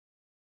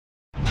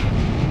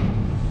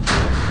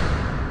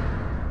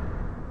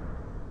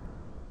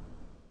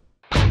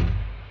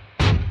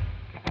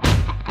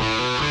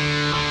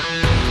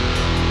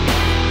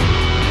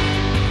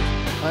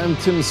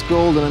Tim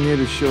Skold, and I'm here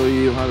to show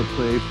you how to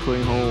play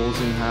Putting Holes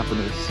in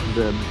Happiness,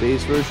 the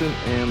bass version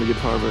and the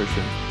guitar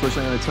version. First,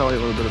 I'm going to tell you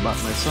a little bit about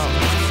myself.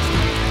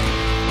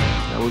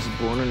 I was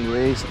born and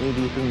raised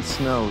knee-deep in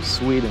snow,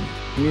 Sweden.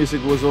 Music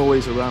was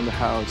always around the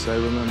house. I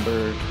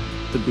remember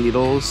the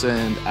Beatles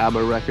and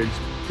ABBA records.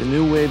 The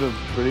new wave of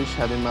British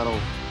heavy metal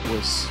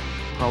was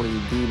probably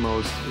the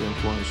most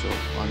influential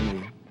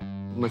on me.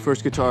 My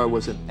first guitar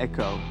was an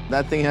Echo.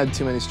 That thing had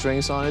too many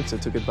strings on it, so I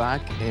took it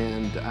back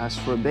and asked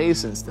for a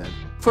bass instead.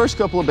 First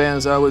couple of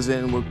bands I was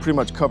in were pretty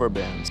much cover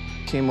bands.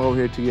 Came over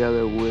here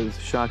together with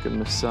Shotgun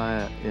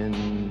Messiah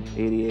in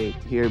 '88,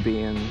 here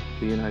being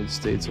the United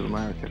States of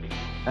America.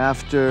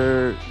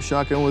 After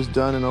Shotgun was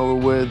done and over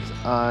with,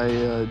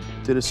 I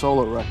did a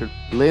solo record.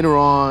 Later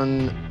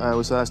on, I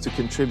was asked to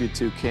contribute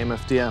to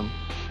KMFDM.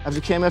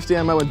 After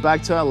KMFDM, I went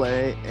back to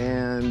LA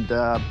and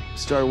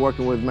started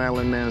working with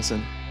Marilyn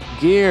Manson.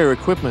 Gear,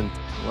 equipment,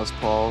 Les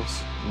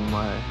Pauls in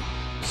my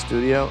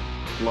studio.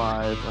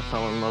 Live, I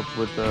fell in love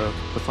with the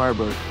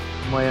Firebird.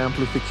 My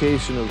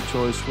amplification of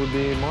choice would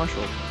be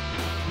Marshall.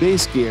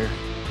 Bass gear,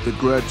 the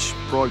Grudge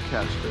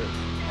Broadcaster.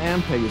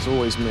 Ampeg has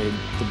always made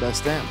the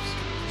best amps.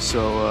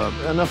 So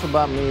enough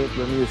about me,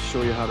 let me just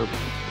show you how to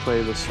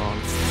play this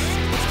song.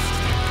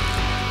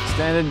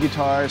 Standard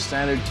guitar,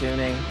 standard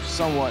tuning,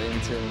 somewhat in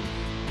tune.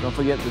 Don't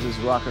forget this is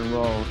rock and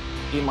roll.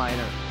 E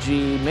minor,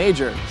 G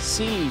major,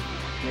 C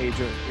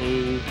major,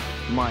 A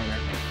minor.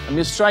 I'm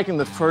just striking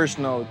the first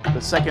note. The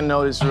second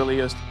note is really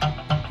just...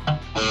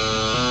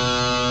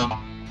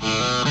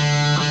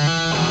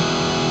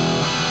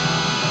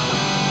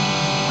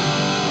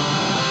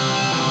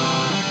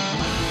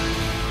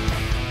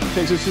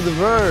 Takes us to the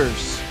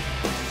verse.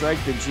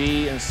 Strike the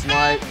G and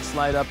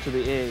slide up to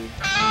the A.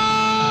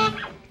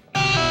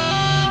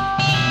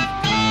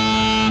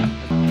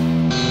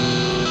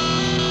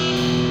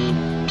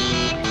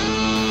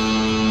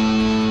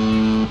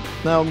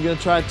 Now I'm going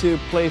to try to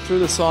play through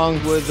the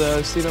song with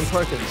Stephen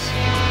Perkins.